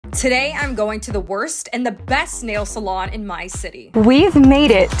Today I'm going to the worst and the best nail salon in my city. We've made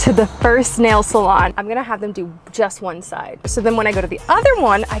it to the first nail salon. I'm gonna have them do just one side. So then when I go to the other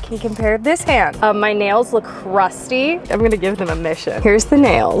one, I can compare this hand. My nails look crusty. I'm gonna give them a mission. Here's the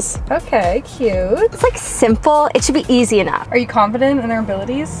nails. Okay, cute. It's like simple. It should be easy enough. Are you confident in their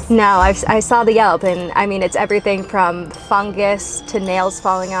abilities? No, I saw the Yelp, and I mean, it's everything from fungus to nails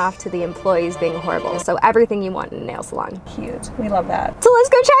falling off to the employees being horrible. So everything you want in a nail salon. Cute. We love that. So let's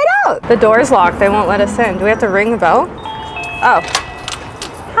go try it out. The door's locked. They won't let us in. Do we have to ring the bell? Oh.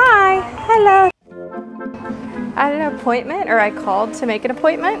 Hi. Hello. I had an appointment, or I called to make an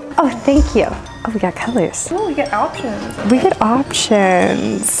appointment. Oh, thank you. Oh, we got colors. Oh, we get options. We get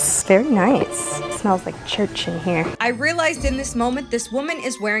options. Very nice. It smells like church in here. I realized in this moment this woman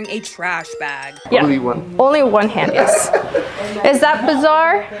is wearing a trash bag. Yeah. Only one. Only one hand, yes. Is that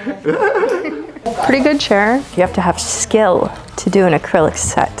bizarre? Pretty good chair. You have to have skill to do an acrylic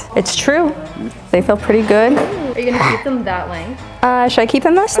set. It's true. They feel pretty good. Are you gonna keep them that length? Should I keep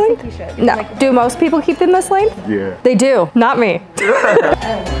them this length? I think you should. No. Do most people keep them this length? Yeah. They do. Not me.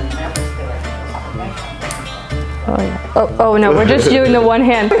 Oh, yeah. Oh no, we're just doing the one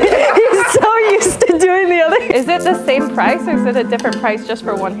hand. He's so used to doing the other. Is it the same price, or is it a different price just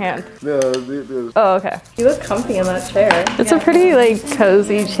for one hand? No, Oh, okay. You look comfy in that chair. It's a pretty like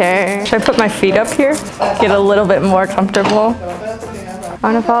cozy chair. Should I put my feet up here? Get a little bit more comfortable. I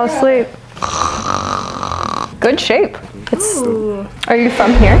wanna fall asleep. Good shape. It's. Ooh. Are you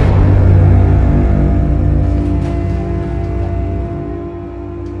from here?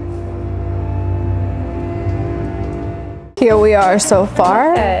 Here we are so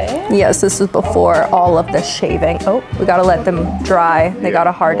far. Okay. Yes, this is before all of the shaving. Oh, we gotta let them dry. They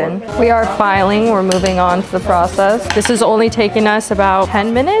gotta harden. We are filing. We're moving on to the process. This is only taking us about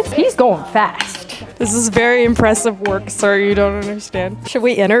 10 minutes. He's going fast. This is very impressive work, sir. You don't understand. Should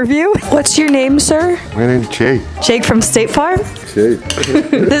we interview? What's your name, sir? my name's Jake. Jake from State Farm? Jake.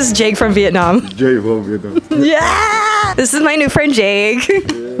 This is Jake from Vietnam. Jake from Vietnam. Yeah! This is my new friend, Jake.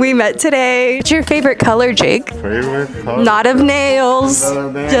 We met today. What's your favorite color, Jake? Favorite color? Not of nails. Not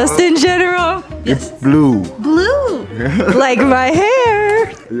of nails. Just in general. It's blue. Blue. Like my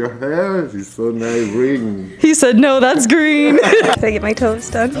hair. Your hair is so nice green. He said, no, that's green. Can I get my toes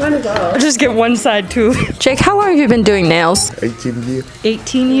done? Might as well. I'll just get one side too. Jake, how long have you been doing nails? 18 years.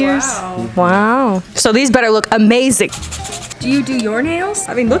 18 years? Wow. Wow. So these better look amazing. Do you do your nails?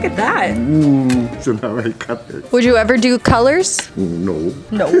 I mean, look at that. So now I cut it. Would you ever do colors? No.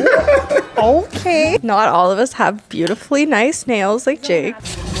 No. Okay. Not all of us have beautifully nice nails like Jake.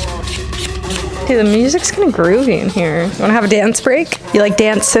 Hey, the music's kind of groovy in here. You want to have a dance break? You like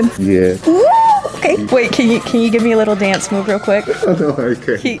dancing? Yeah. Woo! Okay. Wait, can you give me a little dance move real quick? No, I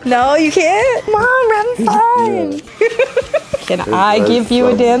can't. No, you can't? Come on, we're having fun. Can I give you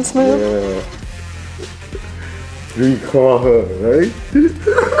a dance move? Yeah. We call her, right?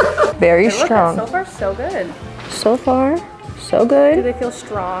 Very Look, strong. so far, so good. So far, so Do good. they feel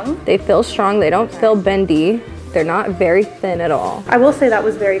strong? They feel strong. They don't feel bendy. They're not very thin at all. I will say that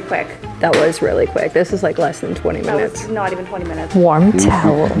was very quick. That was really quick. This is like less than 20 That minutes. was not even 20 minutes. Warm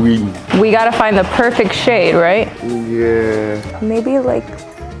towel. Green. We gotta find the perfect shade, right? Yeah. Maybe like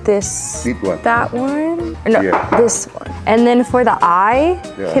this, This one. that one? Or no, Yeah. this one. And then for the eye,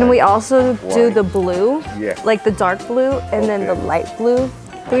 Yeah. can we also do White. the blue? Yeah. Like the dark blue and then the Okay. light blue?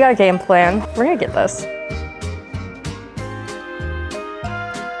 We got a game plan. We're gonna get this.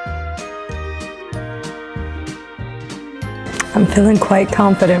 I'm feeling quite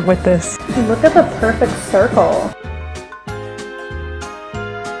confident with this. Look at the perfect circle.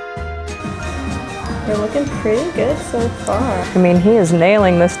 You're looking pretty good so far. I mean, he is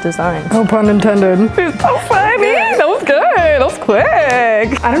nailing this design. No pun intended. It's so funny. That was good. That was quick.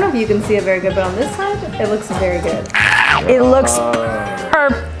 I don't know if you can see it very good, but on this side, it looks very good. It looks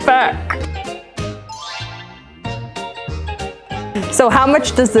perfect. So how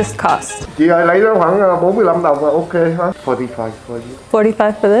much does this cost? Chị ơi, lấy nó khoảng 45 đồng là ok hả? 45 for you.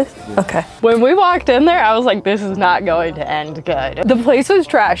 45 for this? Okay. When we walked in there, I was like, this is not going to end good. The place was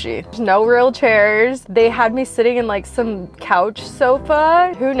trashy. There's no real chairs. They had me sitting in like some couch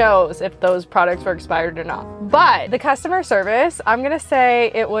sofa. Who knows if those products were expired or not. But the customer service, I'm gonna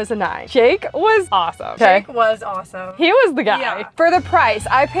say it was a 9. Jake was awesome. Okay? Jake was awesome. He was the guy. Yeah. For the price,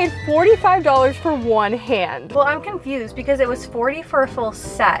 I paid $45 for one hand. Well, I'm confused because it was 40 for a full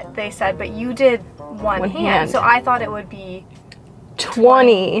set, they said, but you did one hand. hand. So I thought it would be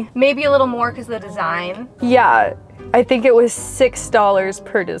 20. maybe a little more because of the design. Yeah. I think it was $6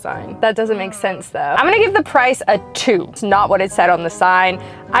 per design. That doesn't make sense though. I'm gonna give the price a 2. It's not what it said on the sign.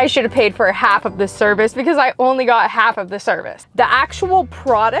 I should have paid for half of the service because I only got half of the service. The actual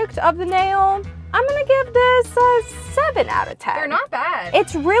product of the nail, I'm gonna give this a 7 out of 10. They're not bad.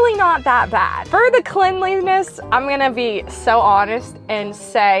 It's really not that bad. For the cleanliness, I'm gonna be so honest and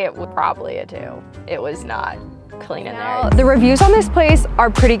say it was probably a 2. It was not clean in there. The reviews on this place are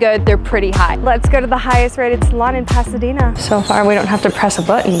pretty good. They're pretty high. Let's go to the highest rated salon in Pasadena. So far, we don't have to press a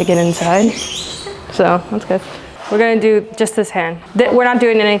button to get inside. So that's good. We're gonna do just this hand. We're not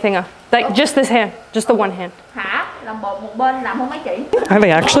doing anything else. Like just this hand, just the one hand. Are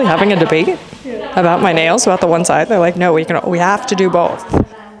they actually having a debate about my nails, about the one side? They're like, no, we have to do both.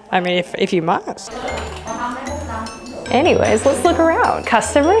 I mean, if you must. Anyways, let's look around.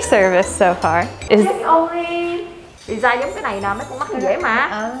 Customer service so far is design giống cái này nè, mấy con mắt dễ mà.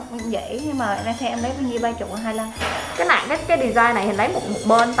 Dễ nhưng mà em thấy em lấy bao nhiêu, 30 hoặc 25? Cái này cái design này thì lấy một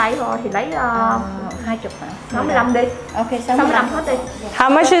bên tay thôi thì lấy 20 hả? 65 đi. Ok, 65 hết đi. How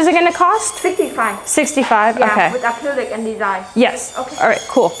much is it gonna cost? 65. 65, Yeah, okay. with acrylic and design. Yes. Okay. All right,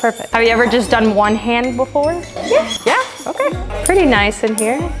 cool, perfect. Have you ever just done one hand before? Yeah. Yeah, okay. Pretty nice in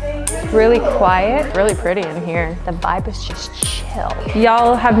here. Really quiet, really pretty in here. The vibe is just chill.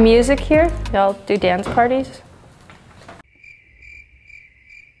 Y'all have music here? Y'all do dance parties?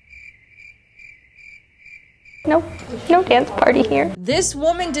 Nope, no dance party here. This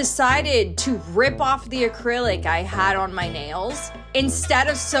woman decided to rip off the acrylic I had on my nails instead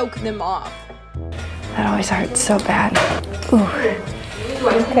of soak them off. That always hurts so bad. Ooh.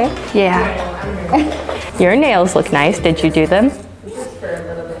 Okay. Yeah. Your nails look nice. Did you do them?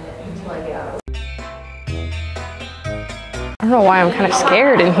 I don't know why I'm kind of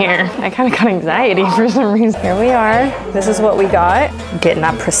scared in here. I kind of got anxiety for some reason. Here we are. This is what we got. Getting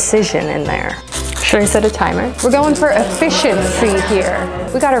that precision in there. Should I set a timer? We're going for efficiency here.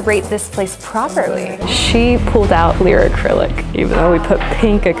 We gotta rate this place properly. She pulled out clear acrylic, even though we put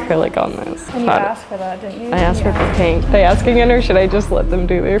pink acrylic on this. And you asked for that, didn't you? I asked her for pink. Are they asking it, or should I just let them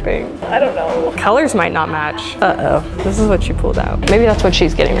do their pink? I don't know. Colors might not match. Uh-oh, this is what she pulled out. Maybe that's what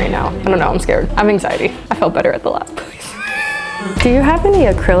she's getting right now. I don't know, I'm scared. I have anxiety. I felt better at the last place. Do you have any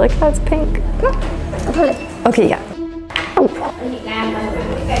acrylic that's pink? No. Okay, yeah. Oh.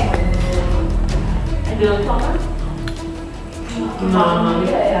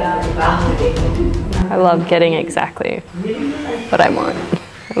 I love getting exactly what I want.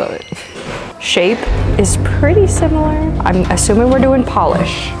 I love it. Shape is pretty similar. I'm assuming we're doing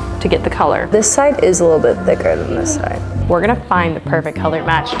polish to get the color. This side is a little bit thicker than this side. We're gonna find the perfect color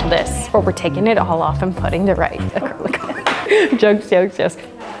match to this, or we're taking it all off and putting the right acrylic on. Jokes, jokes, jokes.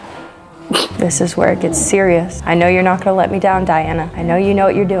 This is where it gets serious. I know you're not gonna let me down, Diana. I know you know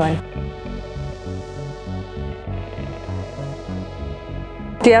what you're doing.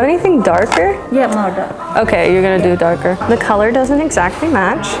 Do you have anything darker? Yeah, more dark. Okay, you're gonna do darker. The color doesn't exactly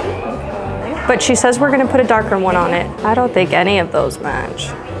match, but she says we're gonna put a darker one on it. I don't think any of those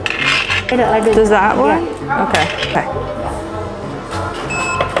match. Does that one? Yeah. Okay.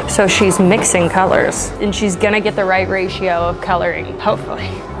 So she's mixing colors, and she's gonna get the right ratio of coloring, hopefully.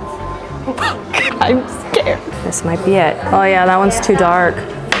 I'm scared. This might be it. Oh yeah, that one's too dark.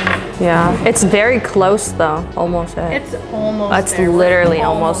 Yeah, it's very close though, almost it. It's almost That's there. literally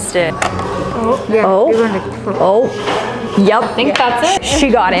almost it. Oh, yeah. Oh, yep. I think that's it. She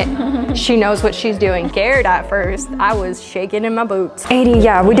got it. She knows what she's doing. Scared at first. I was shaking in my boots. 80,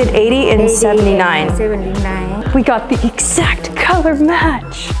 yeah, we did 80 and 79. 79. We got the exact color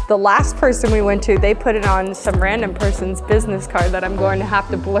match. The last person we went to, they put it on some random person's business card that I'm going to have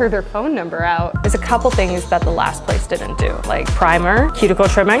to blur their phone number out. There's a couple things that the last place didn't do, like primer, cuticle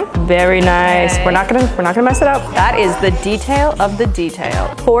trimming. Very nice. We're not gonna mess it up. That is the detail of the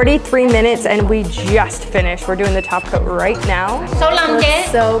detail. 43 minutes and we just finished. We're doing the top coat right now. So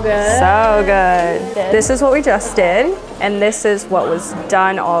good. So good. This is what we just did, and this is what was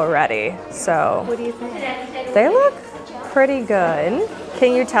done already. So What do you think? they look pretty good.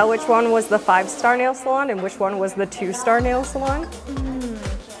 Can you tell which one was the 5-star nail salon and which one was the 2-star nail salon?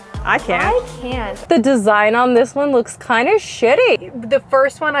 I can't. I can't. The design on this one looks kind of shitty. The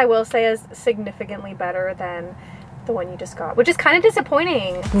first one I will say is significantly better than the one you just got, which is kind of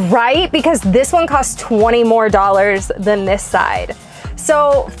disappointing. Right? Because this one costs $20 more than this side.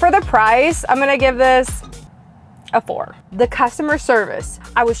 So for the price, I'm gonna give this A 4. The customer service.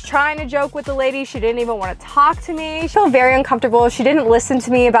 I was trying to joke with the lady. She didn't even want to talk to me. She felt very uncomfortable. She didn't listen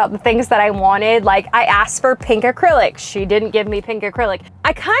to me about the things that I wanted. Like, I asked for pink acrylic. She didn't give me pink acrylic.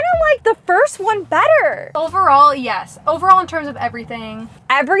 I kind of like the first one better. Overall, yes. Overall, in terms of everything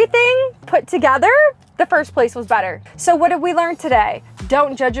Put together, the first place was better. So what did we learn today?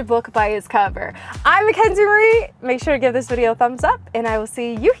 Don't judge a book by its cover. I'm Mackenzie Marie. Make sure to give this video a thumbs up, and I will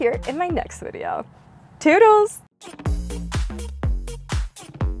see you here in my next video. Toodles!